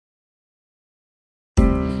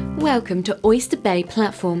Welcome to Oyster Bay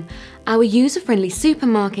Platform. Our user-friendly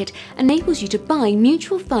supermarket enables you to buy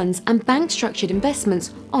mutual funds and bank-structured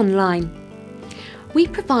investments online. We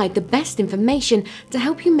provide the best information to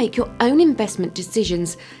help you make your own investment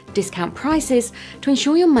decisions, discount prices to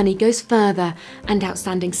ensure your money goes further, and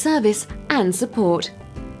outstanding service and support.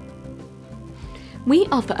 We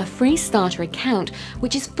offer a free starter account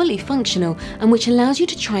which is fully functional and which allows you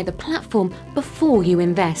to try the platform before you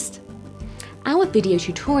invest. Our video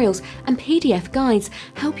tutorials and PDF guides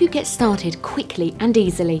help you get started quickly and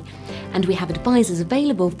easily, and we have advisors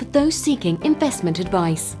available for those seeking investment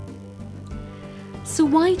advice. So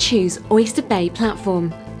why choose Oyster Bay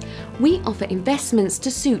Platform? We offer investments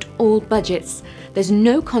to suit all budgets. There's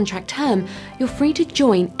no contract term, you're free to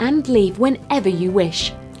join and leave whenever you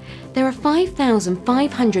wish. There are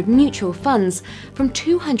 5,500 mutual funds from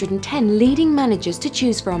 210 leading managers to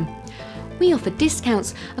choose from. We offer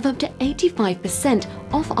discounts of up to 85%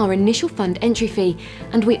 off our initial fund entry fee,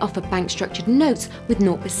 and we offer bank-structured notes with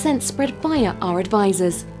 0% spread via our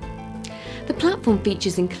advisors. The platform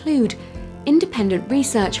features include independent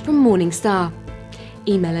research from Morningstar,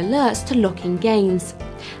 email alerts to lock in gains,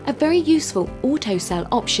 a very useful auto-sell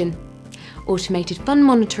option, automated fund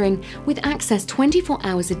monitoring with access 24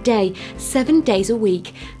 hours a day, 7 days a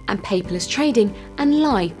week, and paperless trading and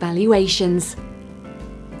live valuations.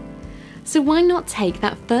 So why not take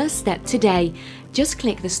that first step today? Just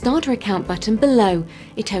click the starter account button below.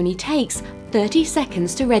 It only takes 30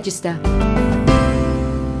 seconds to register.